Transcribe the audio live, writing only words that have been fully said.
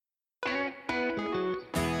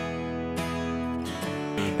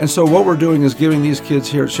And so what we're doing is giving these kids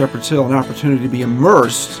here at Shepherd's Hill an opportunity to be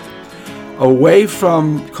immersed away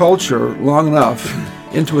from culture long enough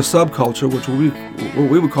into a subculture, which what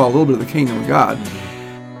we would call a little bit of the kingdom of God.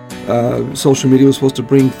 Social media was supposed to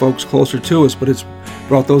bring folks closer to us, but it's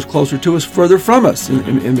brought those closer to us further from us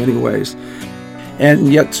in many ways.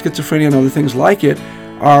 And yet schizophrenia and other things like it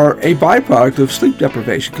are a byproduct of sleep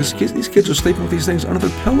deprivation, because these kids are sleeping with these things under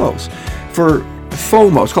their pillows for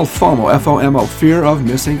FOMO. It's called FOMO, F-O-M-O, fear of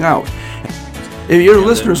missing out. If your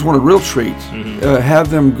listeners want a real treat, have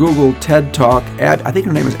them Google TED Talk. I think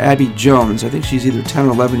her name is Abby Jones. I think she's either 10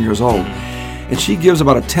 or 11 years old. And she gives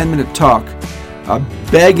about a 10-minute talk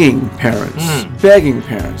begging parents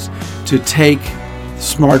to take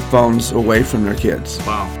smartphones away from their kids.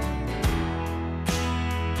 Wow.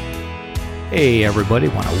 Hey everybody,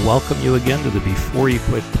 I want to welcome you again to the Before You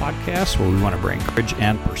Quit podcast, where we want to bring courage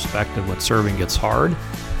and perspective when serving gets hard.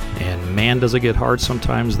 And man, does it get hard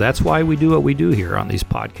sometimes. That's why we do what we do here on these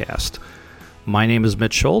podcasts. My name is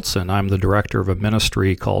Mitch Schultz, and I'm the director of a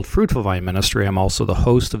ministry called Fruitful Vine Ministry. I'm also the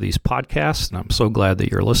host of these podcasts, and I'm so glad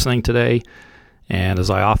that you're listening today. And as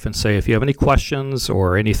I often say, if you have any questions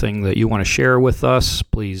or anything that you want to share with us,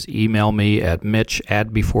 please email me at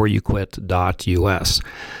mitch@beforeyouquit.us.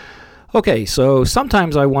 Okay, so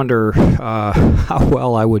sometimes I wonder how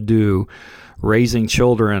well I would do raising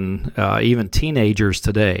children, even teenagers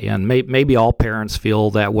today. And maybe all parents feel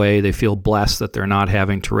that way. They feel blessed that they're not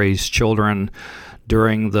having to raise children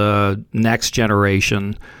during the next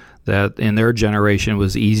generation, that in their generation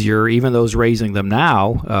was easier. Even those raising them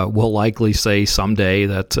now will likely say someday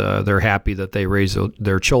that they're happy that they raised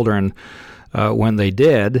their children when they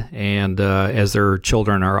did, and as their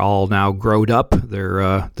children are all now growed up,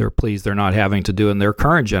 they're pleased they're not having to do in their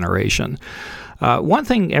current generation. One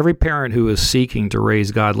thing every parent who is seeking to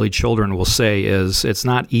raise godly children will say is it's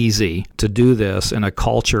not easy to do this in a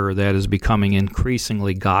culture that is becoming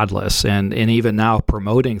increasingly godless and even now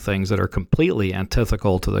promoting things that are completely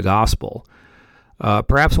antithetical to the gospel.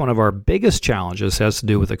 Perhaps one of our biggest challenges has to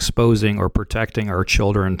do with exposing or protecting our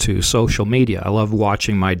children to social media. I love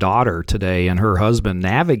watching my daughter today and her husband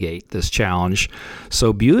navigate this challenge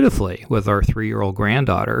so beautifully with our 3-year-old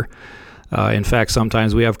granddaughter. In fact,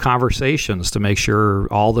 sometimes we have conversations to make sure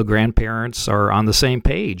all the grandparents are on the same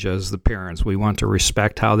page as the parents. We want to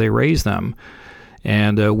respect how they raise them.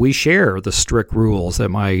 And we share the strict rules that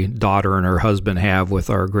my daughter and her husband have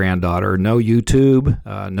with our granddaughter. No YouTube,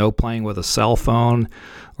 no playing with a cell phone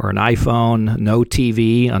or an iPhone, no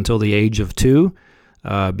TV until the age of 2,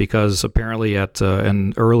 because apparently at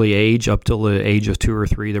an early age, up till the age of 2 or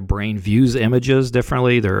 3, the brain views images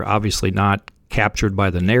differently. They're obviously not captured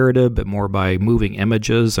by the narrative, but more by moving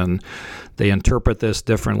images, and they interpret this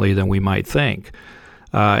differently than we might think.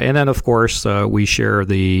 And then, of course, we share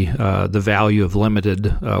the value of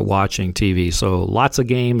limited watching TV. So lots of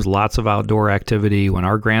games, lots of outdoor activity when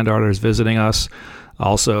our granddaughter is visiting us.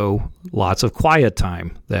 Also, lots of quiet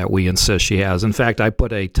time that we insist she has. In fact, I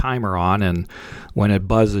put a timer on, and when it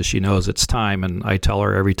buzzes, she knows it's time. And I tell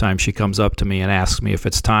her every time she comes up to me and asks me if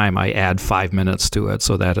it's time, I add 5 minutes to it.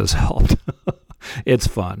 So that has helped. It's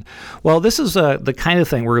fun. Well, this is the kind of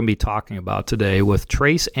thing we're going to be talking about today with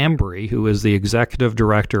Trace Embry, who is the executive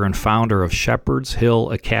director and founder of Shepherd's Hill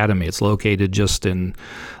Academy. It's located just in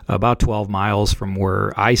about 12 miles from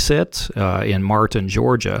where I sit in Martin,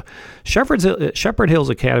 Georgia. Shepherd Hills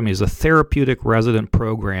Academy is a therapeutic resident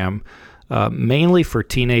program mainly for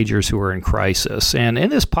teenagers who are in crisis. And in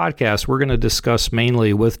this podcast, we're going to discuss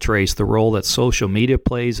mainly with Trace the role that social media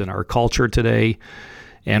plays in our culture today,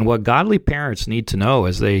 and what godly parents need to know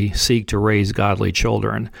as they seek to raise godly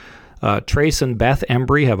children. Trace and Beth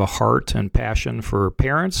Embry have a heart and passion for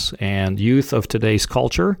parents and youth of today's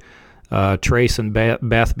culture. Trace and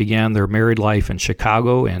Beth began their married life in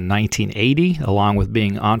Chicago in 1980, along with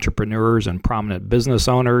being entrepreneurs and prominent business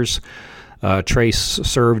owners. Trace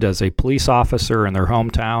served as a police officer in their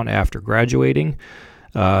hometown after graduating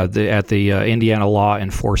at the Indiana Law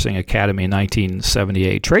Enforcing Academy in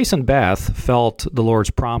 1978. Trace and Beth felt the Lord's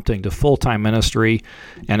prompting to full-time ministry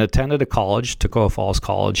and attended a college, Toccoa Falls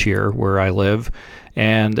College here where I live,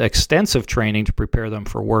 and extensive training to prepare them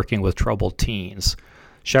for working with troubled teens.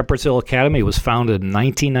 Shepherd's Hill Academy was founded in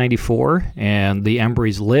 1994, and the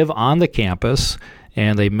Embrys live on the campus,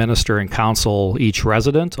 and they minister and counsel each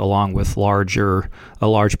resident along with a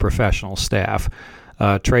large professional staff.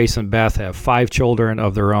 Trace and Beth have 5 children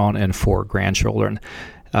of their own and 4 grandchildren.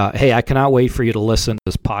 Hey, I cannot wait for you to listen to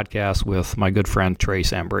this podcast with my good friend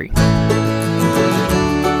Trace Embry.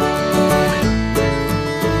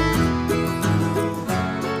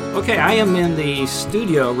 Okay, I am in the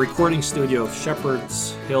recording studio of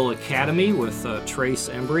Shepherd's Hill Academy with Trace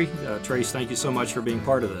Embry. Trace, thank you so much for being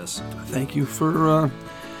part of this. Thank you for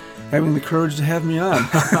having the courage to have me on.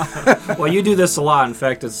 Well, you do this a lot. In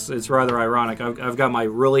fact, it's rather ironic. I've got my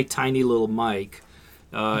really tiny little mic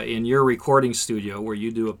in your recording studio where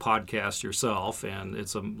you do a podcast yourself, and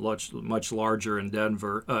it's a much larger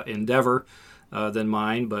endeavor than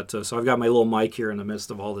mine, but so I've got my little mic here in the midst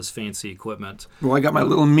of all this fancy equipment. Well, I got my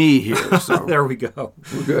little me here, so there we go.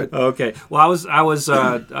 We're good. Okay. Well,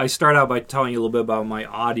 I start out by telling you a little bit about my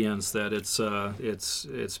audience. That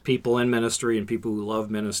it's people in ministry and people who love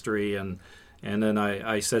ministry, and then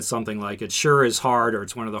I said something like, "It sure is hard," or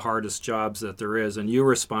 "It's one of the hardest jobs that there is," and you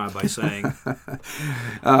respond by saying,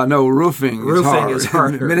 "No, roofing is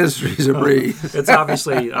harder. Ministry is a breeze." It's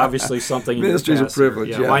obviously something. Ministry is a privilege.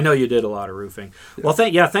 Yeah. Well, I know you did a lot of roofing. Yeah. Well,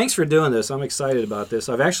 thanks for doing this. I'm excited about this.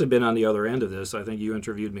 I've actually been on the other end of this. I think you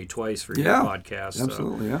interviewed me twice for your podcast.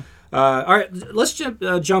 Absolutely, yeah. All right, let's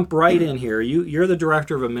jump right in here. You're the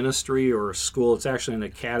director of a ministry or a school. It's actually an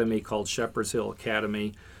academy called Shepherd's Hill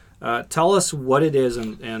Academy. Tell us what it is,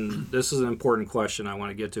 and this is an important question I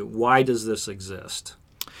want to get to. Why does this exist?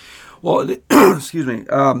 Well, excuse me.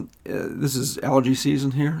 This is allergy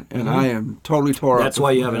season here, and I am totally tore up. That's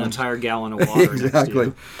why you have an entire gallon of water exactly. next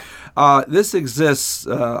to you. This exists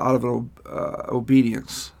out of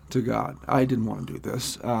obedience to God. I didn't want to do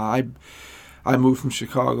this. I moved from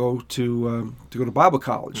Chicago to go to Bible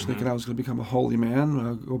college, thinking I was going to become a holy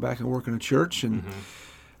man, go back and work in a church, and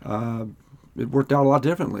it worked out a lot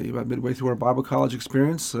differently. About midway through our Bible college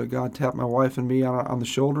experience, God tapped my wife and me on the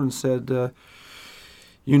shoulder and said,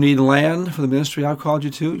 "You need land for the ministry I've called you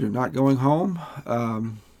to. You're not going home."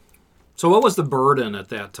 So what was the burden at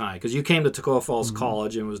that time? Because you came to Toccoa Falls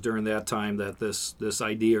College, and it was during that time that this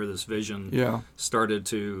idea or this vision started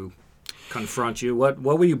to confront you. What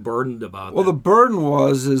were you burdened about? Well, the burden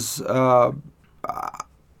is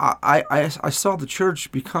I saw the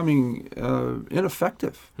church becoming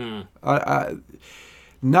ineffective,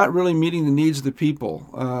 not really meeting the needs of the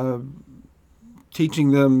people,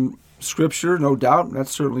 teaching them Scripture, no doubt,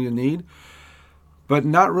 that's certainly a need, but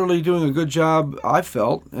not really doing a good job, I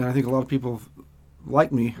felt, and I think a lot of people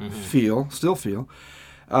like me still feel,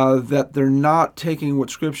 that they're not taking what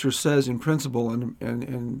Scripture says in principle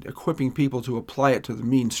and equipping people to apply it to the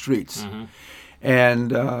mean streets.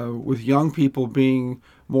 And with young people being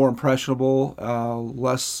more impressionable,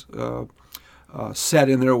 less set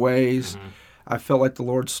in their ways, I felt like the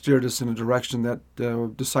Lord steered us in a direction that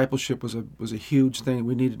discipleship was a huge thing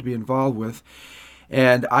we needed to be involved with.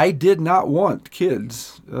 And I did not want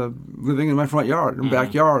kids living in my front yard and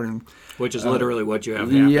backyard. And which is literally what you have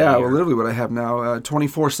happening Yeah, here. well, literally what I have now,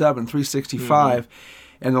 24/7, 365.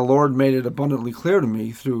 And the Lord made it abundantly clear to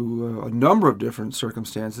me through a number of different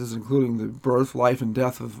circumstances, including the birth, life, and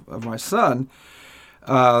death of my son,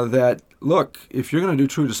 that, look, if you're going to do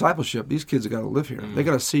true discipleship, these kids have got to live here. They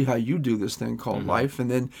got to see how you do this thing called life,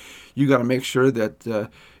 and then you got to make sure that,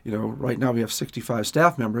 right now we have 65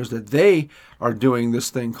 staff members, that they are doing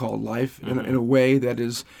this thing called life in a way that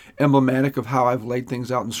is emblematic of how I've laid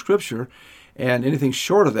things out in Scripture. And anything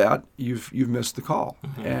short of that, you've missed the call.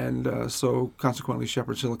 And so consequently,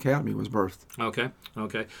 Shepherd's Hill Academy was birthed.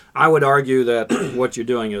 Okay. I would argue that what you're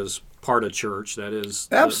doing is part of church. That is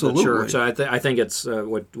absolutely the church. I think it's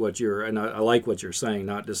what you're, and I like what you're saying,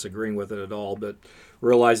 not disagreeing with it at all, but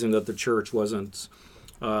realizing that the church wasn't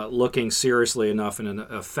looking seriously enough and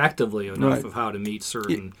effectively enough of how to meet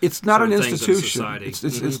certain it's not an institution. In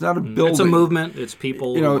society. It's not a building. It's a movement. It's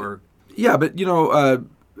people. Yeah, but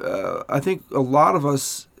I think a lot of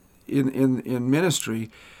us in ministry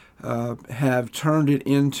have turned it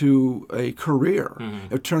into a career,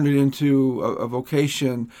 have turned it into a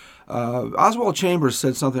vocation. Oswald Chambers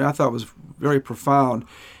said something I thought was very profound.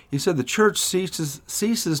 He said the church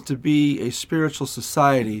ceases to be a spiritual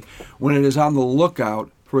society when it is on the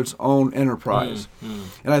lookout for its own enterprise.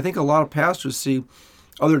 And I think a lot of pastors see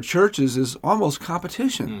other churches as almost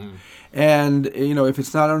competition. And, if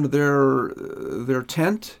it's not under their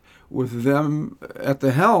tent with them at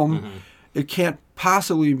the helm, it can't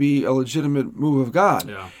possibly be a legitimate move of God.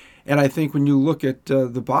 Yeah. And I think when you look at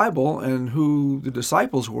the Bible and who the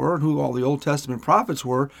disciples were and who all the Old Testament prophets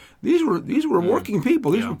were, these were working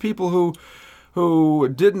people. These were people who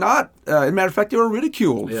did not, as a matter of fact, they were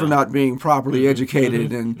ridiculed for not being properly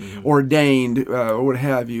educated and ordained or what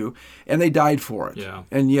have you, and they died for it. Yeah.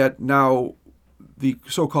 And yet now the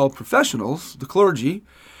so-called professionals, the clergy,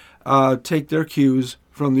 take their cues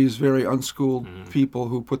from these very unschooled people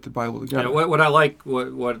who put the Bible together. Yeah, what I like,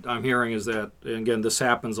 what I'm hearing is that, and again, this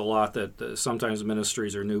happens a lot, that sometimes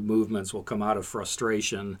ministries or new movements will come out of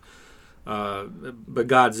frustration, but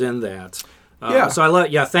God's in that.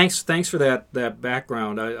 So thanks for that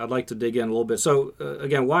background. I'd like to dig in a little bit. So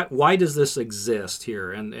again, why does this exist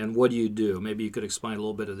here, and what do you do? Maybe you could explain a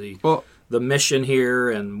little bit of the mission here,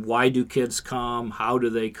 and why do kids come? How do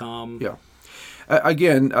they come? Yeah.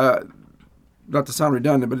 Again, not to sound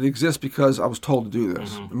redundant, but it exists because I was told to do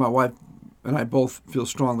this. My wife and I both feel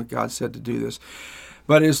strong that God said to do this.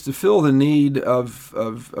 But it's to fill the need of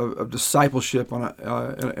discipleship in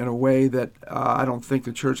a way that I don't think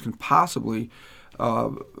the church can possibly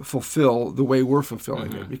fulfill the way we're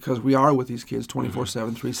fulfilling it, because we are with these kids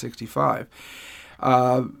 24/7, 365.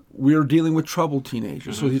 We're dealing with troubled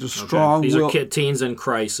teenagers, so these are strong. These are teens in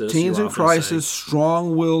crisis. Teens in crisis,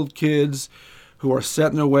 strong-willed kids who are set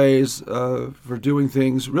in their ways for doing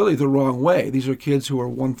things really the wrong way. These are kids who are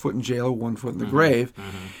 1 foot in jail, 1 foot in the grave.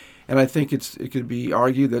 And I think it could be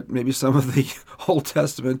argued that maybe some of the Old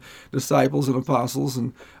Testament disciples and apostles,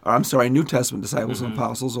 New Testament disciples and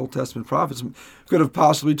apostles, Old Testament prophets, could have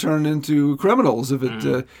possibly turned into criminals if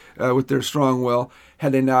with their strong will,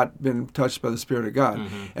 had they not been touched by the Spirit of God.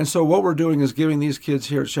 And so what we're doing is giving these kids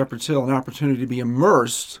here at Shepherd's Hill an opportunity to be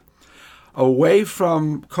immersed away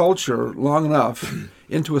from culture long enough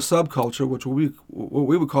into a subculture, which what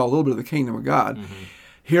we would call a little bit of the kingdom of God,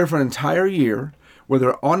 here for an entire year, where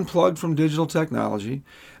they're unplugged from digital technology.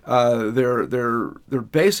 They're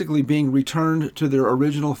basically being returned to their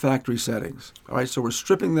original factory settings. All right, so we're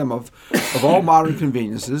stripping them of all modern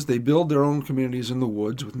conveniences. They build their own communities in the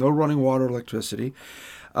woods with no running water or electricity.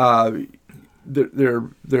 They're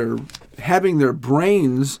having their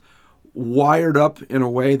brains wired up in a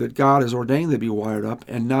way that God has ordained they be wired up,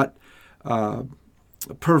 and not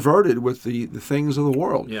perverted with the things of the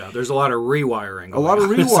world. Yeah, there's a lot of rewiring.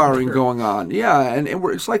 Going on. Yeah, and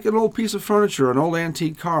it's like an old piece of furniture, an old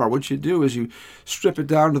antique car. What you do is you strip it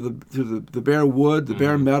down to the bare wood, the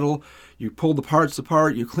bare metal. You pull the parts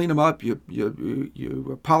apart. You clean them up.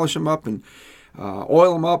 You polish them up and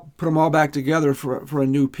oil them up. Put them all back together for a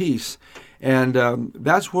new piece. And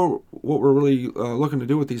that's what we're really looking to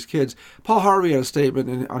do with these kids. Paul Harvey had a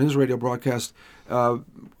statement on his radio broadcast.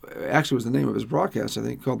 Actually, was the name of his broadcast, I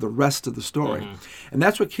think, called "The Rest of the Story," and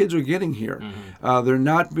that's what kids are getting here. They're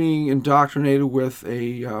not being indoctrinated with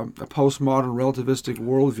a postmodern relativistic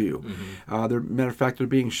worldview. Matter of fact, they're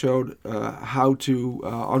being showed how to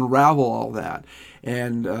unravel all that,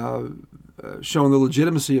 and showing the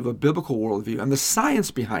legitimacy of a biblical worldview and the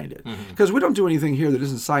science behind it. Because we don't do anything here that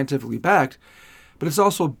isn't scientifically backed, but it's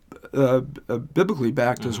also biblically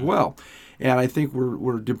backed as well. And I think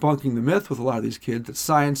we're debunking the myth with a lot of these kids that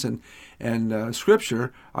science and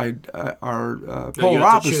Scripture are polar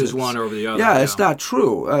opposites. Choose one over the other. Yeah, it's not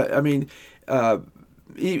true.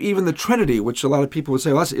 Even the Trinity, which a lot of people would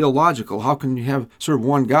say, well, that's illogical. How can you serve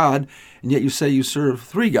one God, and yet you say you serve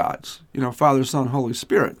three gods? Father, Son, Holy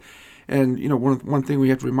Spirit. And one thing we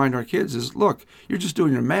have to remind our kids is, look, you're just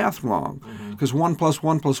doing your math wrong, because 1 +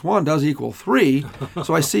 1 + 1 does equal 3.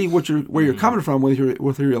 So I see where you're coming from with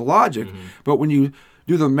your logic, but when you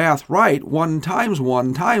do the math right, 1 times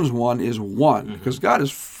 1 times 1 is 1, because God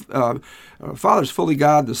is Father's fully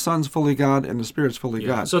God, the Son's fully God, and the Spirit's fully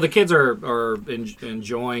God. So the kids are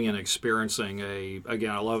enjoying and experiencing again.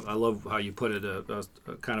 I love how you put it, a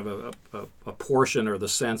kind of a portion or the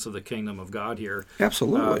sense of the kingdom of God here.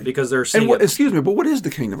 Absolutely, because they're seeing. Excuse me, but what is the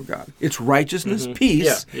kingdom of God? It's righteousness,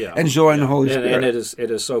 peace, and joy in the Holy Spirit. And it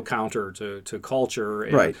is so counter to culture.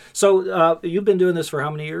 Right. So you've been doing this for how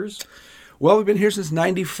many years? Well, we've been here since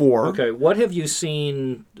 '94. Okay, what have you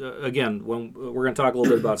seen, again, when we're going to talk a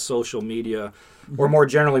little bit about social media, or more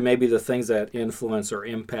generally maybe the things that influence or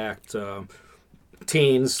impact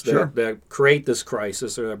teens that create this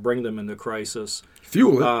crisis or that bring them into crisis.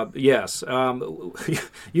 Fuel it. Yes.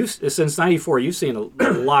 Since '94, you've seen a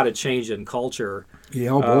lot of change in culture.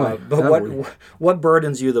 Yeah, oh boy. But what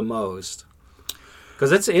burdens you the most?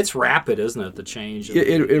 Because it's rapid, isn't it? The change,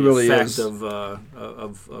 it really effect is.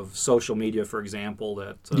 of social media, for example,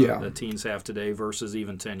 that teens have today versus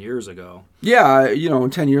even 10 years ago. Yeah,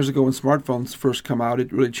 10 years ago when smartphones first come out,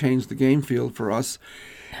 it really changed the game field for us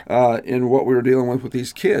in what we were dealing with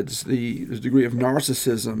these kids. The degree of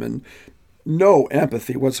narcissism and no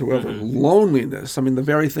empathy whatsoever, loneliness. I mean, the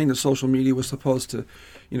very thing that social media was supposed to,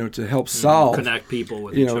 to help solve, connect people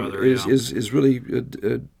with each other, is really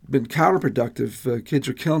been counterproductive. Kids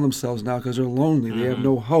are killing themselves now because they're lonely. They have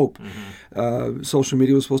no hope. Social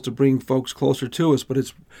media was supposed to bring folks closer to us, but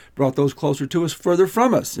it's brought those closer to us further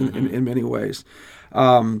from us in many ways.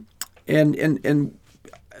 And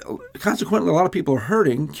consequently, a lot of people are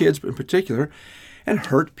hurting, kids in particular, and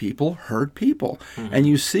hurt people hurt people. Mm-hmm. And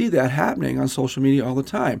you see that happening on social media all the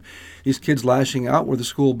time. These kids lashing out where the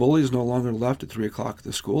school bully is no longer left at 3 o'clock at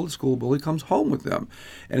the school bully comes home with them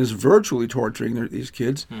and is virtually torturing these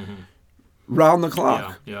kids round the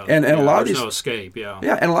clock. And a lot of these, no escape. And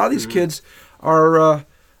a lot of these kids are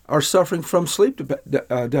suffering from sleep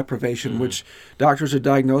deprivation, which doctors are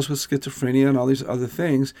diagnosed with schizophrenia and all these other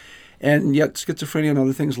things. And yet schizophrenia and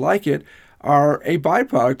other things like it are a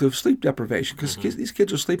byproduct of sleep deprivation, because these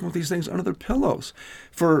kids are sleeping with these things under their pillows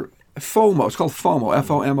for FOMO. It's called FOMO,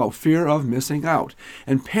 F-O-M-O, fear of missing out.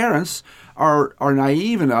 And parents are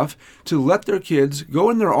naive enough to let their kids go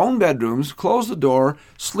in their own bedrooms, close the door,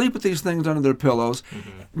 sleep with these things under their pillows,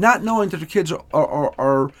 not knowing that their kids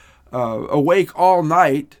are awake all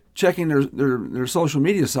night checking their social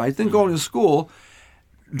media sites, then going to school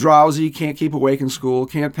drowsy, can't keep awake in school,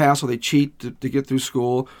 can't pass, so they cheat to get through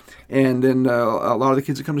school. And then a lot of the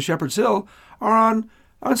kids that come to Shepherd's Hill are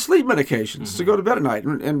on sleep medications to go to bed at night,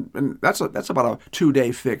 and that's about a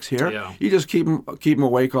 2-day fix here. Yeah. You just keep them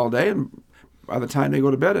awake all day, and by the time they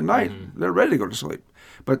go to bed at night, they're ready to go to sleep.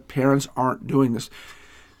 But parents aren't doing this.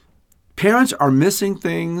 Parents are missing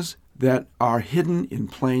things that are hidden in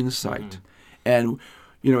plain sight, and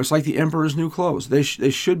it's like the emperor's new clothes. They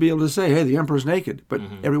should be able to say, "Hey, the emperor's naked," but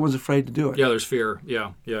everyone's afraid to do it. Yeah, there's fear.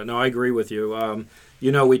 Yeah. No, I agree with you.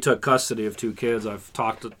 We took custody of 2 kids. I've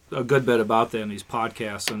talked a good bit about that in these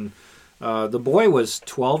podcasts. And the boy was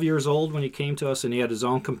 12 years old when he came to us, and he had his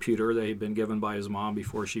own computer that he'd been given by his mom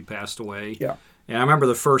before she passed away. Yeah. And I remember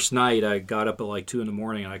the first night I got up at like 2 a.m.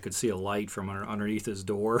 and I could see a light from underneath his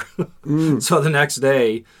door. So the next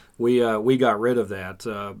day we got rid of that.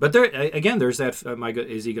 But there again, there's that.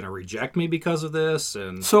 Is he going to reject me because of this?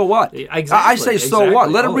 And so what? Exactly. I say so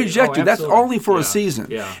what? Let him reject you. That's only for a season.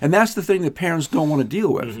 Yeah. And that's the thing that parents don't want to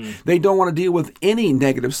deal with. They don't want to deal with any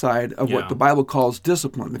negative side of what the Bible calls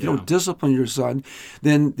discipline. If you don't discipline your son,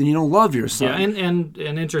 then you don't love your son. Yeah, and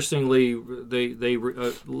interestingly, they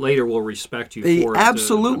later will respect you for it.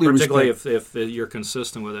 Absolutely, particularly if you're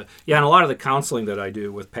consistent with it. Yeah, and a lot of the counseling that I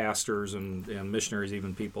do with pastors and missionaries,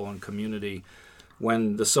 even people in community,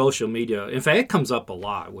 when the social media, in fact, it comes up a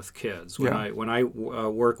lot with kids. When I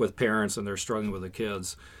work with parents and they're struggling with the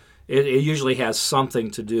kids, it usually has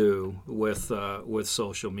something to do with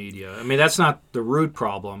social media. I mean, that's not the root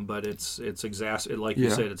problem, but it's like you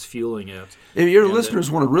said, it's fueling it. If your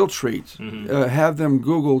listeners want a real treat, have them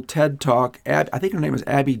Google TED Talk. I think her name is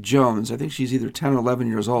Abby Jones. I think she's either 10 or 11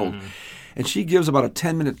 years old. And she gives about a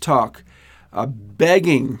 10-minute talk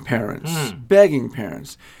begging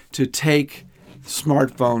parents to take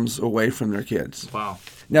smartphones away from their kids. Wow.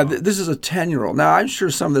 Now, this is a 10-year-old. Now, I'm sure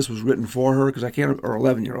some of this was written for her, because or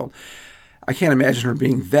 11-year-old. I can't imagine her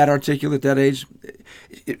being that articulate at that age.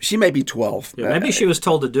 She may be 12. Yeah, maybe she was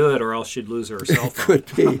told to do it, or else she'd lose her cell phone.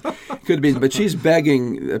 Could be. But she's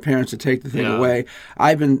begging the parents to take the thing away.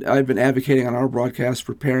 I've been advocating on our broadcast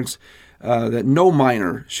for parents that no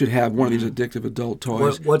minor should have one of these addictive adult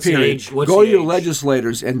toys. What's the age? Go to your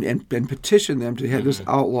legislators and petition them to have this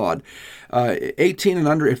outlawed. 18 and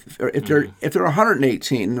under, if they're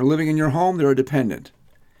 118 and they're living in your home, they're a dependent.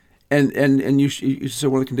 And you say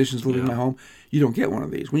one of the conditions of living in my home, you don't get one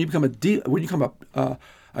of these. When you become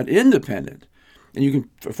an independent, and you can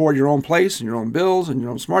afford your own place and your own bills and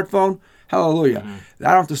your own smartphone, hallelujah. I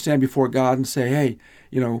don't have to stand before God and say, hey,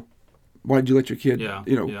 why did you let your kid,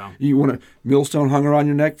 you want a millstone hung around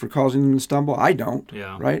your neck for causing them to stumble? I don't,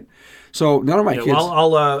 right? So none of my kids...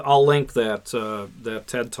 Well, I'll link that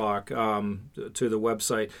TED Talk to the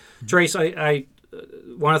website. Trace, I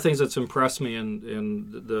one of the things that's impressed me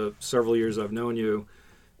in the several years I've known you,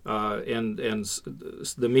 and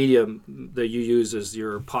the medium that you use is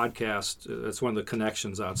your podcast. That's one of the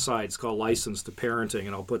connections outside. It's called License to Parenting,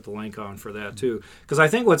 and I'll put the link on for that too. Because I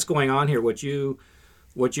think what's going on here, what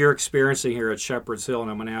you're experiencing here at Shepherd's Hill,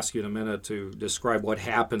 and I'm going to ask you in a minute to describe what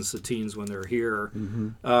happens to teens when they're here.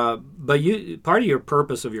 But part of your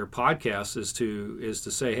purpose of your podcast is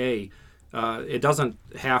to say, hey, it doesn't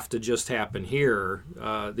have to just happen here.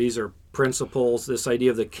 These are principles, this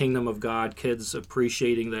idea of the kingdom of God, kids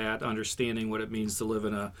appreciating that, understanding what it means to live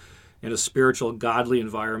in a spiritual, godly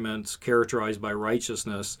environment characterized by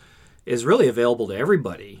righteousness, is really available to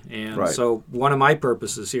everybody. And so one of my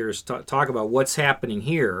purposes here is to talk about what's happening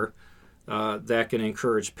here that can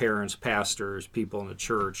encourage parents, pastors, people in the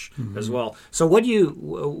church as well. So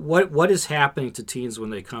what is happening to teens when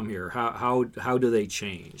they come here? How do they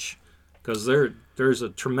change? Because there's a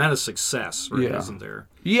tremendous success, right, isn't there?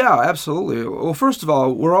 Yeah, absolutely. Well, first of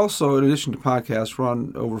all, we're also, in addition to podcasts, we're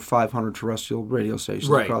on over 500 terrestrial radio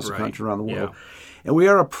stations across the country, around the world. Yeah. And we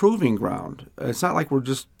are a proving ground. It's not like we're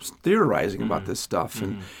just theorizing about this stuff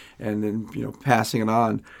and then passing it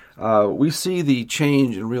on. We see the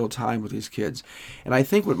change in real time with these kids. And I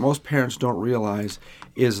think what most parents don't realize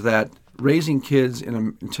is that raising kids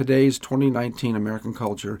in today's 2019 American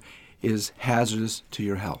culture is hazardous to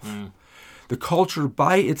your health. The culture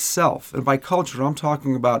by itself, and by culture I'm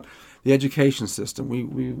talking about the education system.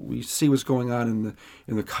 We see what's going on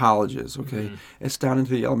in the colleges. Okay, it's down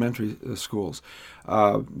into the elementary schools.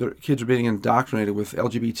 The kids are being indoctrinated with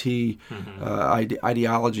LGBT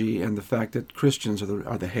ideology and the fact that Christians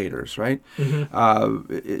are the haters. Right?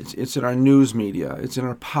 It's in our news media. It's in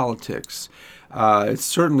our politics. It's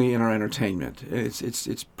certainly in our entertainment.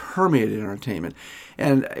 It's permeated in our entertainment.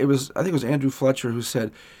 And I think it was Andrew Fletcher who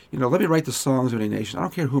said, let me write the songs of any nation. I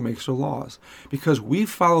don't care who makes the laws, because we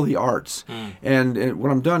follow the arts. And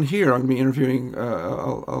when I'm done here, I'm going to be interviewing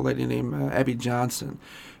a lady named Abby Johnson,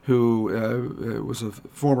 who was a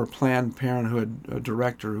former Planned Parenthood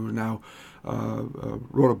director who now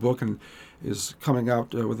wrote a book and is coming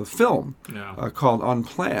out with a film called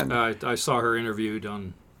Unplanned. I saw her interviewed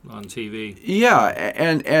on TV. Yeah,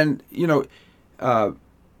 and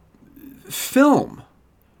film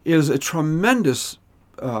is a tremendous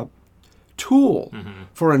tool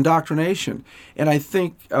for indoctrination. And I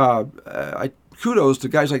think kudos to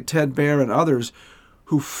guys like Ted Baer and others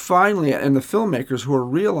who finally, and the filmmakers who are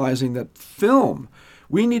realizing that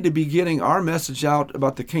we need to be getting our message out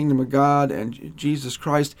about the kingdom of God and Jesus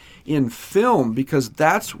Christ in film, because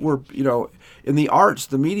that's where, in the arts,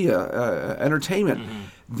 the media, entertainment,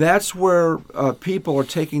 that's where people are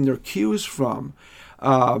taking their cues from.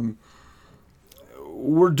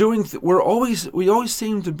 We always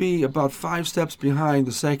seem to be about 5 steps behind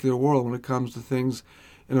the secular world when it comes to things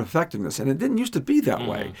in effectiveness, and it didn't used to be that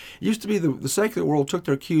way. It used to be the secular world took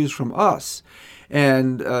their cues from us,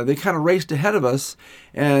 and they kind of raced ahead of us,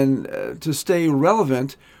 and to stay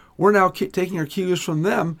relevant, we're now taking our cues from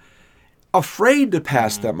them, afraid to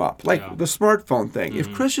pass them up, like the smartphone thing.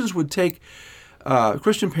 If Christians would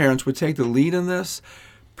Christian parents would take the lead in this,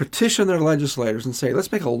 petition their legislators and say,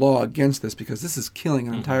 let's make a law against this because this is killing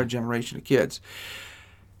an entire generation of kids.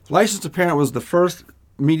 License to Parent was the first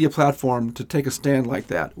media platform to take a stand like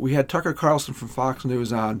that. We had Tucker Carlson from Fox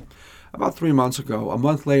News on about 3 months ago. A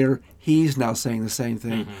month later, he's now saying the same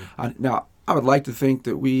thing. Now, I would like to think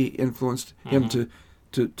that we influenced him to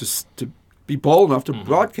be bold enough to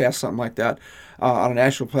broadcast something like that on a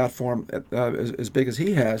national platform as big as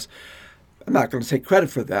he has. I'm not going to take credit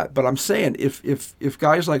for that, but I'm saying if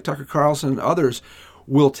guys like Tucker Carlson and others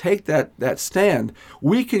will take that stand,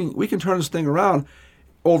 we can turn this thing around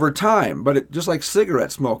over time. But just like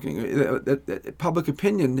cigarette smoking, public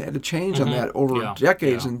opinion had to change on that over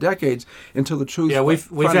decades and decades until the truth. Yeah,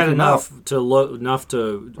 we've had enough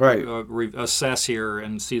to assess here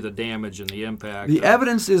and see the damage and the impact. The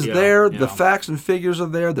evidence is there, the facts and figures are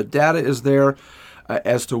there, the data is there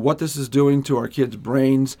as to what this is doing to our kids'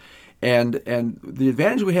 brains. And the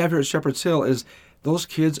advantage we have here at Shepherd's Hill is those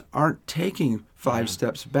kids aren't taking 5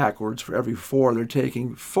 steps backwards for every 4. They're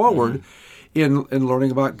taking forward in learning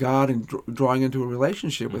about God and drawing into a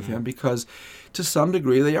relationship with Him, because to some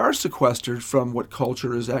degree they are sequestered from what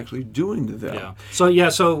culture is actually doing to them. Yeah.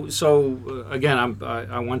 So again,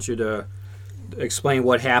 I want you to explain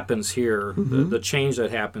what happens here, the change that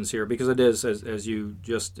happens here, because it is, as you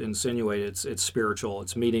just insinuated, it's spiritual.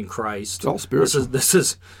 It's meeting Christ. It's all spiritual.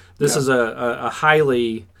 This is a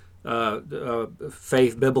highly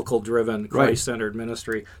faith, biblical-driven, Christ-centered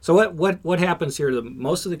ministry. So what happens here?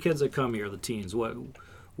 Most of the kids that come here, the teens,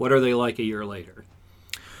 what are they like a year later?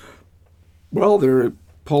 Well, they're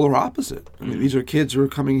polar opposite. I mean, these are kids who are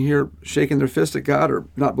coming here shaking their fist at God or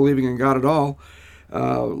not believing in God at all.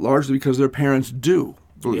 Largely because their parents do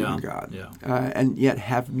believe in God, and yet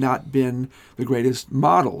have not been the greatest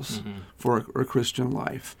models for a Christian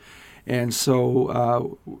life. And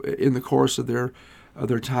so in the course of their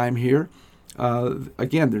time here,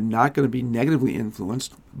 again, they're not going to be negatively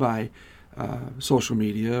influenced by social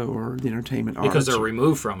media or the entertainment arts. Because they're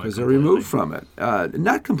removed from it. Because they're removed from it.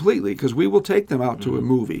 Not completely, because we will take them out to a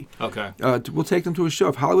movie. Okay. We'll take them to a show.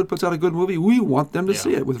 If Hollywood puts out a good movie, we want them to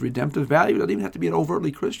see it with redemptive value. It doesn't even have to be an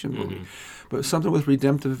overtly Christian movie, but something with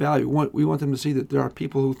redemptive value. We want them to see that there are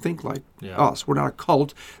people who think like us. We're not a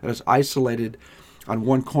cult that is isolated on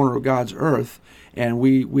one corner of God's earth, and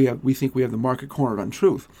we think we have the market cornered on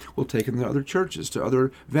truth. We'll take them to other churches, to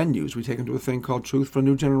other venues. We take them to a thing called Truth for a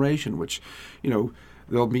New Generation, which,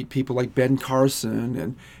 they'll meet people like Ben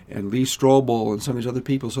Carson and Lee Strobel and some of these other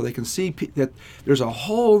people, so they can see that there's a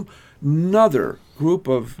whole another group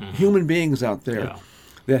of human beings out there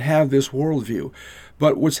that have this worldview.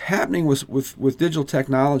 But what's happening with digital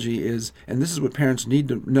technology is, and this is what parents need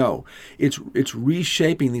to know, it's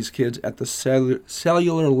reshaping these kids at the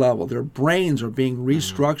cellular level. Their brains are being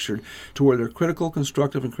restructured to where their critical,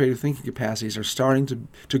 constructive, and creative thinking capacities are starting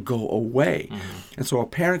to go away. And so a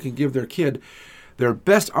parent can give their kid their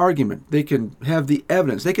best argument. They can have the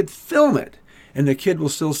evidence. They could film it. And the kid will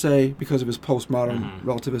still say, because of his postmodern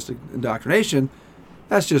relativistic indoctrination,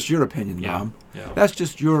 that's just your opinion, Mom. That's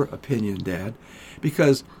just your opinion, Dad.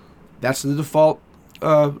 Because that's the default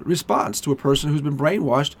response to a person who's been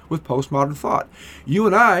brainwashed with postmodern thought. You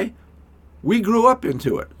and I, we grew up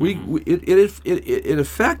into it. It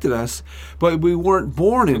affected us, but we weren't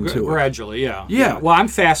born into it. Gradually, yeah. Well, I'm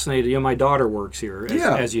fascinated. My daughter works here,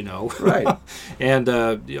 as you know. Right. And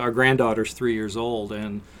our granddaughter's 3 years old,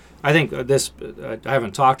 and I think this, I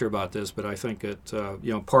haven't talked to her about this, but I think it,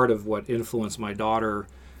 part of what influenced my daughter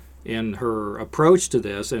in her approach to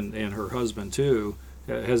this, and her husband too,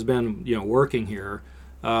 has been, working here.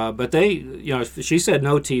 But they, she said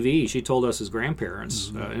no TV. She told us as grandparents,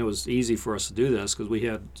 and it was easy for us to do this because we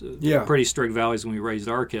had pretty strict values when we raised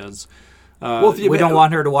our kids. We don't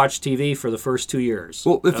want her to watch TV for the first 2 years.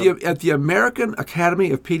 Well, at the American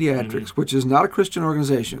Academy of Pediatrics, which is not a Christian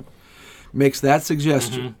organization, makes that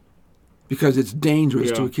suggestion. Because it's dangerous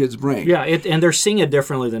to a kid's brain. Yeah, and they're seeing it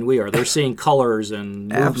differently than we are. They're seeing colors and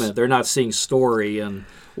movement. They're not seeing story and.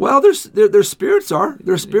 Well, their spirits are.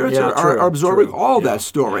 Their spirits are absorbing all that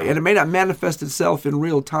story, and it may not manifest itself in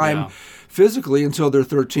real time physically until they're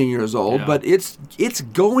 13 years old, but it's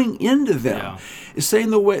going into them. It's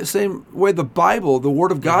same way the Bible, the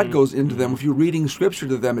Word of God, goes into them. If you're reading Scripture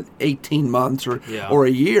to them at 18 months or a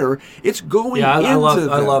year, it's going into them.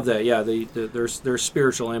 I love that. Yeah, there's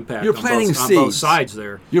spiritual impact. You're planting seeds on both sides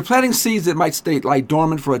there. You're planting seeds that might stay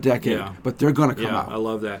dormant for a decade, but they're going to come out. I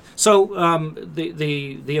love that. So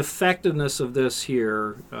the effectiveness of this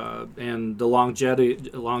here and the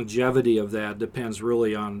longevity of that depends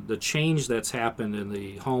really on the change that's happened in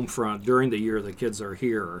the home front during the year the kids are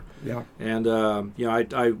here. Yeah. And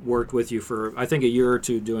I worked with you for I think a year or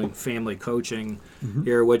two doing family coaching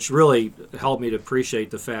here, which really helped me to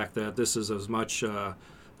appreciate the fact that this is as much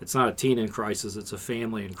it's not a teen in crisis, it's a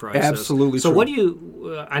family in crisis. Absolutely. So what do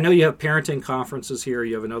you I know you have parenting conferences here.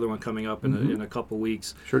 You have another one coming up in a couple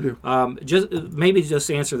weeks. Sure do.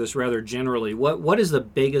 Just answer this rather generally. What is the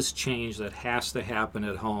biggest change that has to happen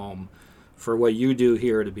at home for what you do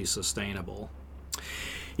here to be sustainable?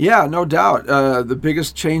 Yeah, no doubt. The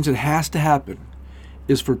biggest change that has to happen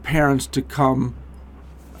is for parents to come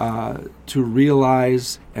to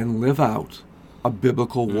realize and live out a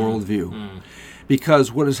biblical worldview.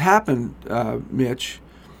 Because what has happened, Mitch,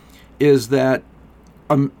 is that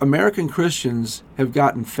American Christians have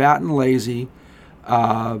gotten fat and lazy,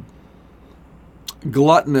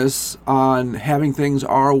 gluttonous on having things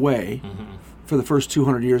our way for the first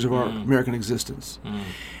 200 years of our American existence.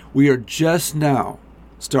 We are just now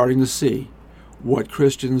starting to see what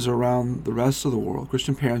Christians around the rest of the world,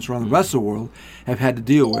 Christian parents around the rest of the world, have had to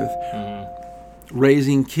deal with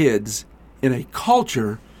raising kids in a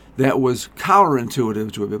culture that was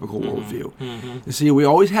counterintuitive to a biblical worldview. You see, we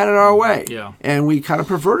always had it our way, and we kind of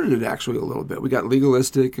perverted it actually a little bit. We got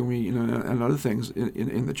legalistic, and and other things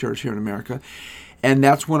in the church here in America, and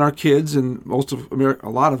that's when our kids and a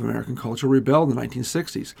lot of American culture rebelled in the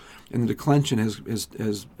 1960s, and the declension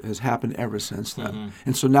has happened ever since then.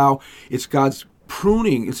 And so now it's God's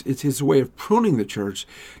pruning. It's His way of pruning the church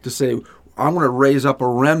to say, I'm going to raise up a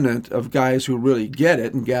remnant of guys who really get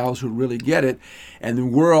it and gals who really get it, and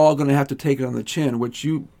then we're all going to have to take it on the chin, which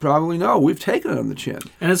you probably know we've taken it on the chin.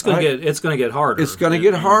 And it's going to get harder. It's going to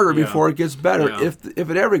get harder before it gets better, if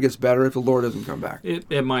it ever gets better, if the Lord doesn't come back.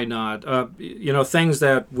 It might not. Things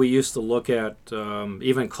that we used to look at,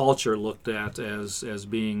 even culture looked at as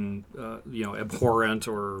being abhorrent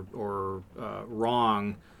or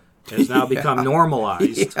wrong, has now become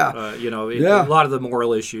normalized. A lot of the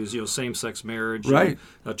moral issues, same-sex marriage, and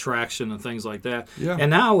attraction, and things like that.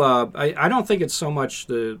 And now, I don't think it's so much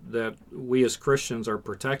that we as Christians are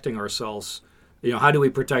protecting ourselves. How do we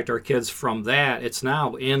protect our kids from that? It's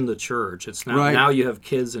now in the church. It's now you have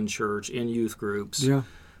kids in church, in youth groups. Yeah.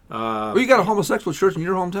 Well, you got a homosexual church in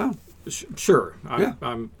your hometown. Sure.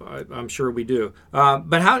 I'm sure we do.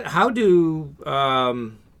 But how do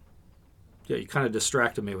Yeah, you kind of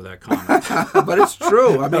distracted me with that comment. But it's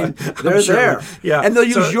true. I mean, they're sure. there. Yeah. And they'll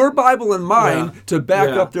use your Bible and mine to back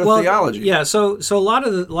up their theology. Yeah. So a lot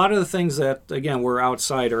of the things that again were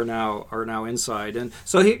outside are now inside. And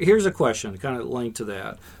so here's a question, kind of linked to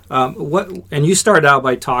that. And you started out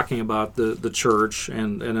by talking about the church,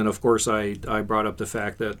 and then of course I brought up the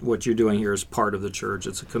fact that what you're doing here is part of the church.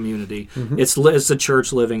 It's a community. Mm-hmm. It's the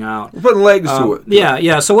church living out. We're putting legs to it.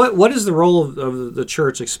 Yeah. So what is the role of the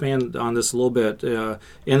church? Expand on this a little bit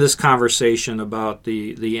in this conversation about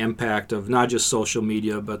the impact of not just social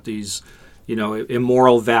media, but these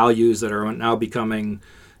immoral values that are now becoming.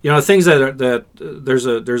 Things that there's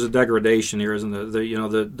a degradation here, isn't there?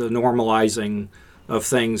 The normalizing of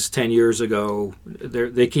things 10 years ago,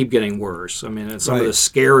 they keep getting worse. I mean, and some of the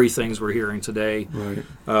scary things we're hearing today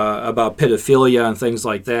about pedophilia and things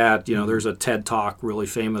like that. There's a TED Talk, really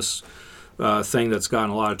famous thing that's gotten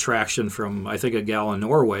a lot of traction from, I think, a gal in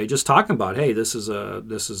Norway, just talking about, hey,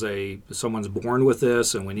 someone's born with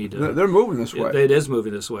this, and we need to. They're moving this way. It is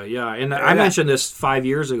moving this way, yeah. And I mentioned this 5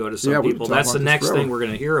 years ago to some people. That's the next thing we're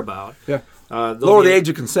going to hear about. Yeah. Lower the age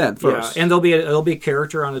of consent first. Yeah, and there'll be a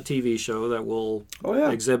character on a TV show that will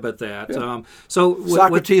exhibit that. Yeah.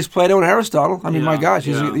 Socrates, Plato, and Aristotle. I mean, my gosh,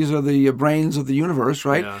 these are the brains of the universe,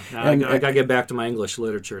 right? Yeah. I got to get back to my English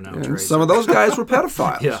literature now. And some of those guys were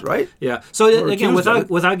pedophiles, right? Yeah. So again,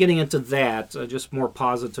 without getting into that, just more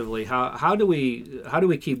positively, how do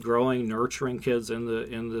we keep growing, nurturing kids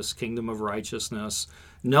in this kingdom of righteousness,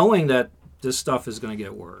 knowing that this stuff is going to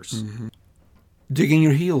get worse? Mm-hmm. Digging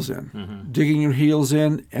your heels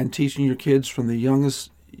in, and teaching your kids from the youngest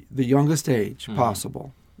age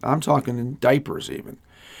possible. I'm talking in diapers even.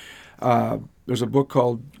 There's a book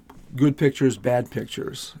called Good Pictures, Bad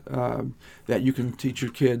Pictures that you can teach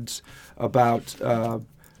your kids about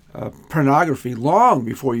pornography long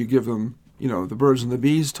before you give them, the birds and the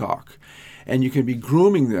bees talk. And you can be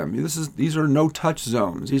grooming them. These are no-touch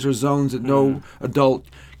zones. These are zones that no adult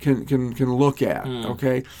can look at,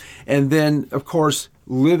 okay? And then, of course,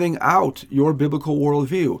 living out your biblical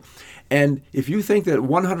worldview. And if you think that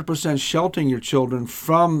 100% sheltering your children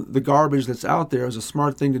from the garbage that's out there is a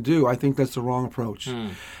smart thing to do, I think that's the wrong approach.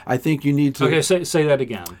 I think you need to... Okay, say that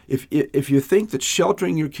again. If you think that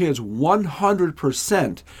sheltering your kids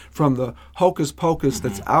 100% from the hocus-pocus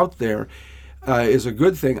that's out there is a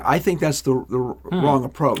good thing, I think that's the wrong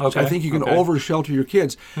approach. Okay. I think you can over-shelter your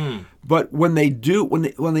kids. But when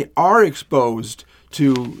they are exposed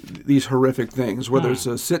to these horrific things, whether it's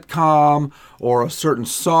a sitcom or a certain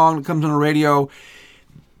song that comes on the radio,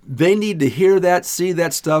 they need to hear that, see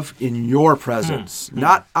that stuff in your presence,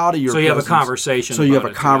 not out of your presence. So you have a conversation So you have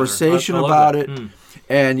a conversation about it,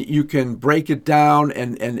 and you can break it down,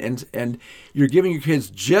 and you're giving your kids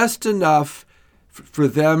just enough for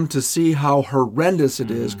them to see how horrendous it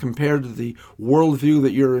is compared to the worldview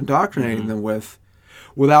that you're indoctrinating them with,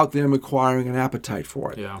 without them acquiring an appetite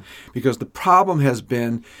for it. Yeah. Because the problem has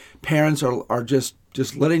been parents are just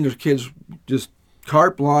letting their kids just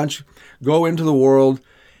carte blanche go into the world,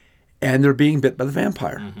 and they're being bit by the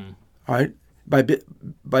vampire. All right?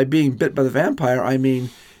 By being bit by the vampire, I mean,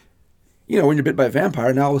 when you're bit by a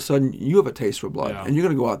vampire, now all of a sudden you have a taste for blood, and you're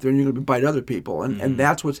going to go out there and you're going to bite other people, and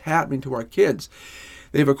that's what's happening to our kids.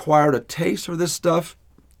 They've acquired a taste for this stuff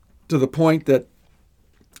to the point that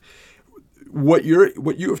what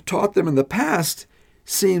you have taught them in the past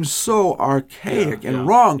seems so archaic and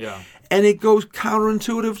wrong, and it goes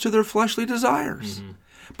counterintuitive to their fleshly desires.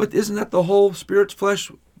 But isn't that the whole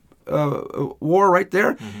spirit-flesh war right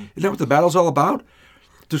there? Isn't that what the battle's all about?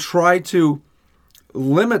 To try to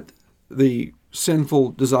limit the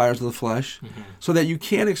sinful desires of the flesh so that you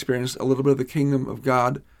can experience a little bit of the kingdom of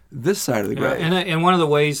God this side of the grave. And one of the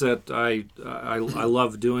ways that I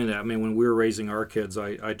love doing that, I mean, when we were raising our kids,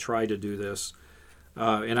 I try to do this,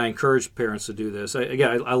 and I encourage parents to do this.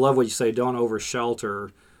 I love what you say, don't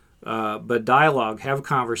over-shelter, but dialogue, have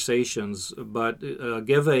conversations, but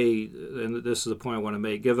give and this is the point I want to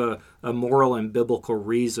make, give a moral and biblical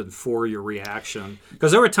reason for your reaction.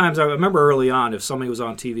 Because there were times, I remember early on, if somebody was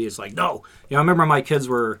on TV, it's like, no. I remember my kids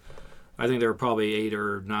were, I think they were probably 8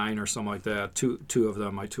 or 9 or something like that. Two of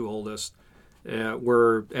them, my two oldest,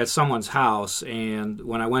 were at someone's house, and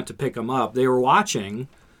when I went to pick them up, they were watching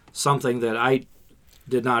something that I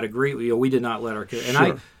did not agree with. We did not let our kids.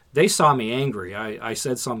 And they saw me angry. I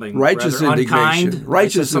said something righteous rather indignation. unkind.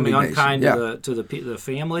 Righteous I said something indignation. unkind to the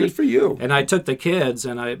family. Good for you. And I took the kids,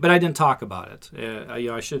 but I didn't talk about it.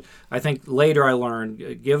 I think later I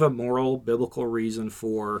learned, give a moral, biblical reason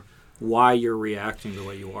for why you're reacting the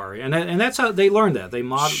way you are, and that's how they learn that. They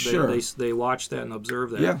watch that and observe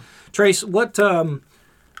that. Yeah. Trace, what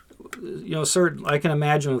I can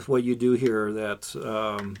imagine with what you do here that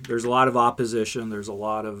there's a lot of opposition. There's a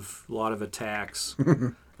lot of attacks.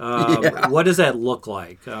 What does that look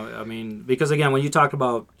like? I mean, because again, when you talk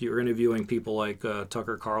about you're interviewing people like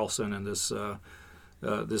Tucker Carlson and this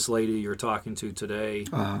lady you're talking to today,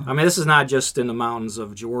 I mean, this is not just in the mountains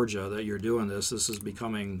of Georgia that you're doing this. This is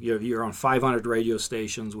becoming you're on 500 radio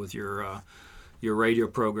stations with your radio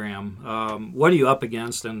program. What are you up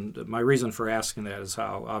against? And my reason for asking that is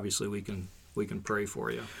how obviously we can pray for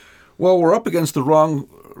you. Well, we're up against the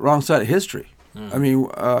wrong side of history. I mean,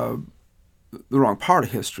 the wrong part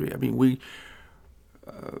of history. I mean, we're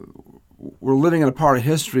living in a part of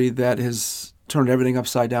history that has turned everything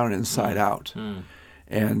upside down and inside out,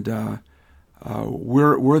 and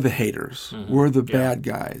we're the haters. We're the bad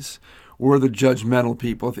guys. We're the judgmental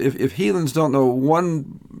people. If heathens don't know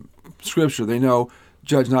one scripture, they know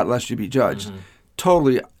judge not lest you be judged.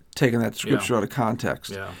 Totally taking that scripture out of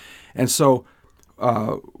context. And so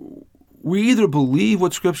we either believe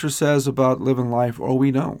what scripture says about living life or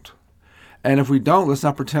we don't. And if we don't, let's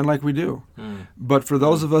not pretend like we do. But for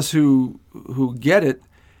those of us who get it,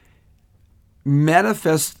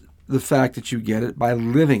 manifest the fact that you get it by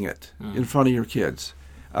living it in front of your kids.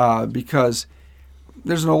 Because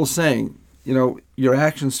there's an old saying, your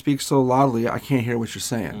actions speak so loudly, I can't hear what you're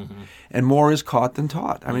saying. And more is caught than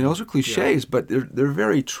taught. I mean, those are cliches, but they're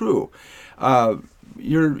very true.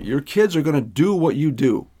 Your kids are going to do what you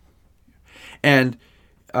do. And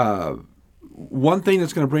one thing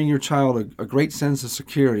that's going to bring your child a great sense of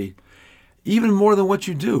security, even more than what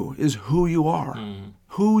you do, is who you are.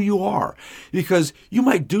 Who you are. Because you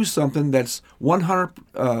might do something that's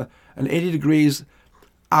 180 degrees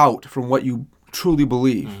out from what you truly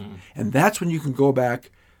believe. And that's when you can go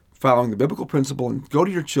back following the biblical principle and go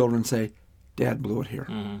to your children and say, Dad blew it here.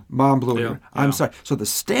 Mom blew it here. I'm sorry. So the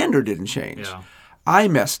standard didn't change. I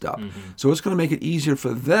messed up. So it's going to make it easier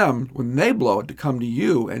for them when they blow it to come to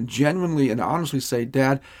you and genuinely and honestly say,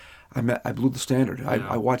 Dad, I blew the standard.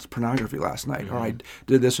 I watched pornography last night, or I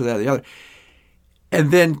did this or that or the other.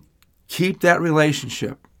 And then keep that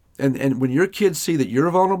relationship. And when your kids see that you're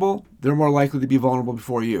vulnerable, they're more likely to be vulnerable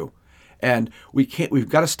before you. And we've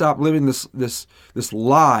got to stop living this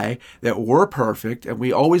lie that we're perfect and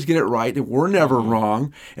we always get it right and we're never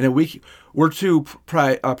wrong, and that we're too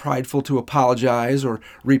prideful to apologize or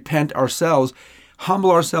repent ourselves.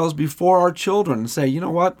 Humble ourselves before our children and say, you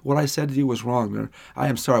know what I said to you was wrong. I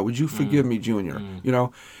am sorry. Would you forgive me, Junior?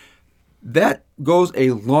 That goes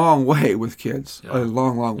a long way with kids, a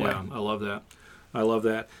long, long way. Yeah, I love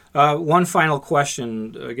that. One final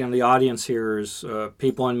question. Again, the audience here is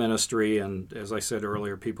people in ministry, and as I said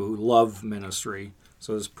earlier, people who love ministry.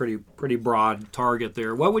 So it's pretty broad target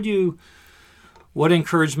there. What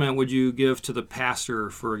encouragement would you give to the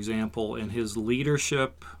pastor, for example, in his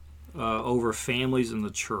leadership over families in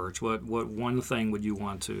the church? What one thing would you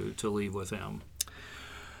want to leave with him?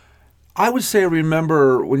 I would say,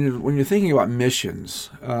 remember when you're thinking about missions.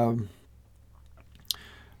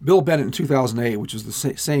 Bill Bennett in 2008, which is the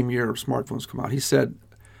same year smartphones come out, he said,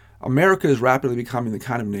 America is rapidly becoming the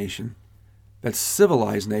kind of nation that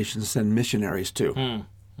civilized nations send missionaries to.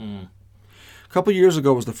 A couple of years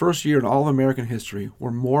ago was the first year in all of American history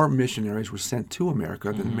where more missionaries were sent to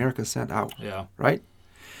America than America sent out. Right?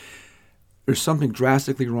 There's something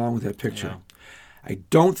drastically wrong with that picture. I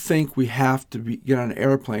don't think we have to get on an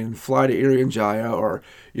airplane and fly to Irian Jaya or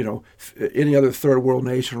any other third world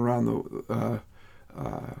nation around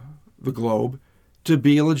the globe to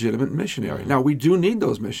be a legitimate missionary. Now, we do need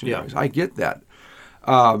those missionaries. I get that.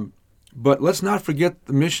 But let's not forget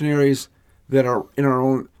the missionaries that are in our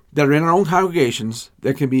own congregations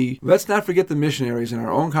that can be. Let's not forget the missionaries in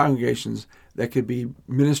our own congregations that could be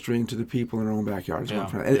ministering to the people in our own backyards,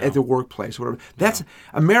 at the workplace, whatever.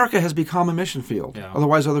 America has become a mission field.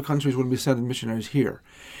 Otherwise, other countries wouldn't be sending missionaries here,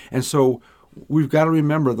 and so we've got to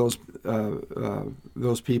remember those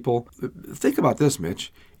people. Think about this,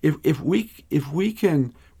 Mitch. If we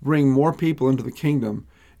can bring more people into the kingdom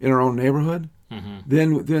in our own neighborhood,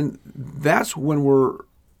 then that's when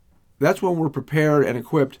we're prepared and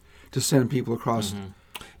equipped to send people across.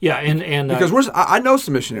 And because I know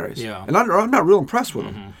some missionaries, and I'm not real impressed with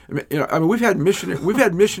them. I mean, we've had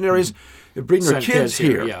missionaries bring their kids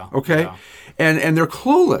here, and they're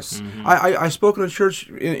clueless. I spoke in a church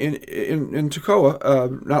in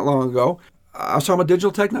Toccoa not long ago. I was talking about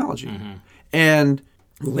digital technology, and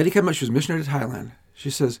the lady came up. She was a missionary to Thailand. She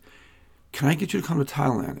says, "Can I get you to come to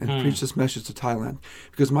Thailand and preach this message to Thailand?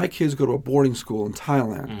 Because my kids go to a boarding school in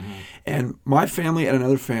Thailand, and my family and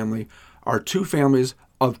another family are two families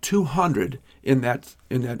of 200 in that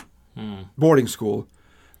boarding school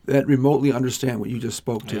that remotely understand what you just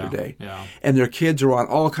spoke to today. Yeah. And their kids are on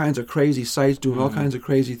all kinds of crazy sites doing all kinds of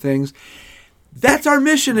crazy things. That's our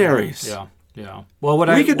missionaries. Yeah. Yeah. Well,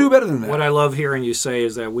 we could do better than that. What I love hearing you say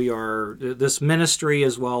is that we are, this ministry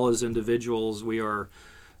as well as individuals, we are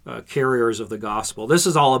carriers of the gospel. This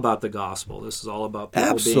is all about the gospel. This is all about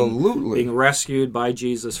people being rescued by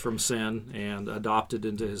Jesus from sin and adopted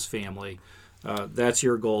into his family. That's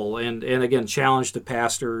your goal. And again, challenge to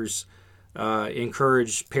pastors,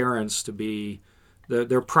 encourage parents to be,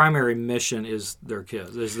 their primary mission is their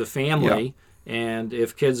kids, is the family. Yeah. And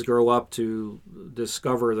if kids grow up to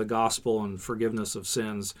discover the gospel and forgiveness of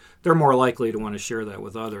sins, they're more likely to want to share that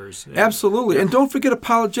with others. Absolutely. And don't forget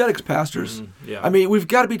apologetics, pastors. Yeah. I mean, we've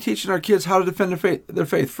got to be teaching our kids how to defend their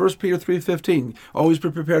faith. 1 Peter 3:15, always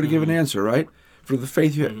be prepared to give an answer, right? For the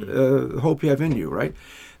faith, hope you have in you, right?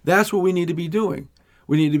 That's what we need to be doing.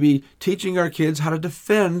 We need to be teaching our kids how to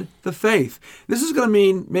defend the faith. This is going to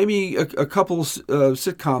mean maybe a couple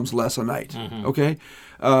sitcoms less a night, okay?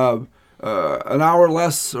 An hour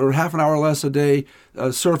less or half an hour less a day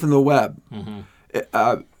surfing the web.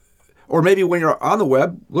 Or maybe when you're on the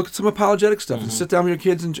web, look at some apologetic stuff and sit down with your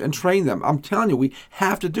kids and train them. I'm telling you, we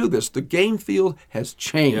have to do this. The game field has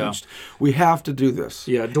changed. Yeah. We have to do this.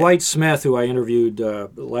 Yeah, Dwight Smith, who I interviewed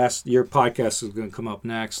last year, podcast is going to come up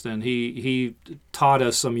next, and he taught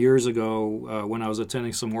us some years ago when I was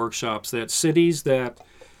attending some workshops that cities that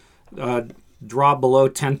drop below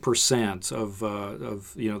 10% of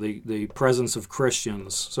the presence of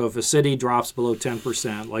Christians. So if a city drops below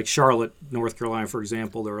 10%, like Charlotte, North Carolina, for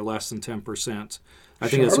example, there are less than 10%. I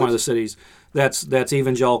think that's one of the cities that's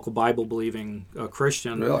evangelical, Bible-believing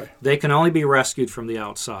Christian. Really? They can only be rescued from the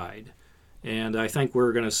outside, and I think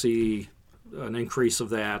we're going to see an increase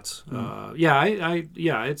of that.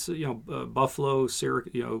 It's Buffalo,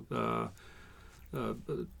 Syracuse,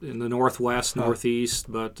 in the northwest,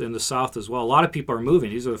 northeast, but in the south as well. A lot of people are moving.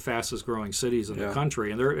 These are the fastest growing cities in the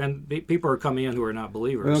country, and people are coming in who are not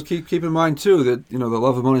believers. Well, keep in mind too that the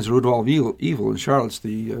love of money is the root of all evil, and Charlotte's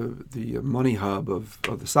the money hub of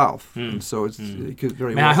the South, and so it could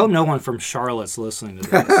very. Man, I hope no one from Charlotte's listening to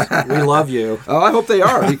this. We love you. Oh, I hope they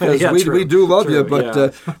are, because we do love you.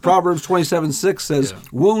 But Proverbs 27:6 says,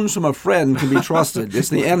 "Wounds from a friend can be trusted. It's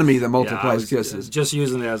the enemy that multiplies kisses." Just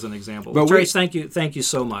using it as an example. But Trace, thank you. Thank you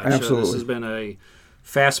so much. Absolutely. This has been a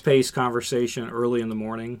fast-paced conversation early in the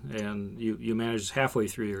morning, and you managed halfway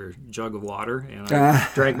through your jug of water, and I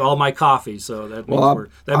drank all my coffee, so that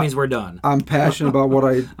means we're done. I'm passionate about what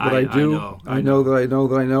I do. I know that I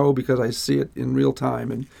know because I see it in real time,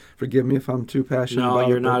 and forgive me if I'm too passionate about it. No,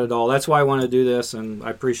 you're not at all. That's why I want to do this, and I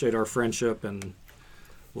appreciate our friendship, and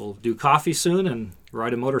we'll do coffee soon and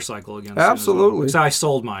ride a motorcycle again. Absolutely. So I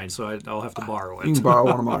sold mine, so I'll have to borrow it. You can borrow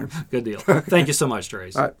one of mine. Good deal. Thank you so much,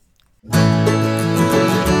 Trace. All right.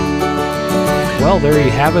 Well, there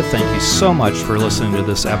you have it. Thank you so much for listening to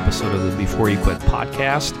this episode of the Before You Quit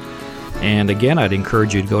podcast. And again, I'd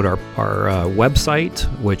encourage you to go to our website,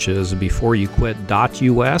 which is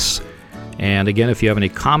beforeyouquit.us. And again, if you have any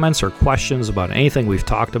comments or questions about anything we've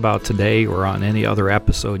talked about today or on any other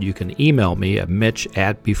episode, you can email me at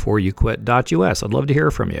mitch@beforeyouquit.us. I'd love to hear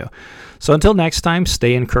from you. So until next time,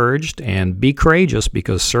 stay encouraged and be courageous,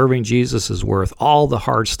 because serving Jesus is worth all the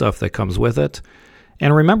hard stuff that comes with it.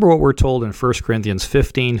 And remember what we're told in 1 Corinthians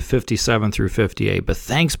 15:57 through 58. But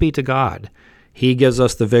thanks be to God. He gives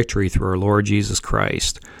us the victory through our Lord Jesus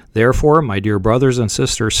Christ. Therefore, my dear brothers and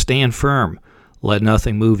sisters, stand firm. Let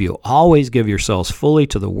nothing move you. Always give yourselves fully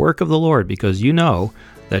to the work of the Lord, because you know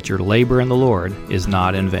that your labor in the Lord is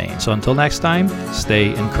not in vain. So until next time,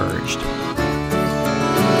 stay encouraged.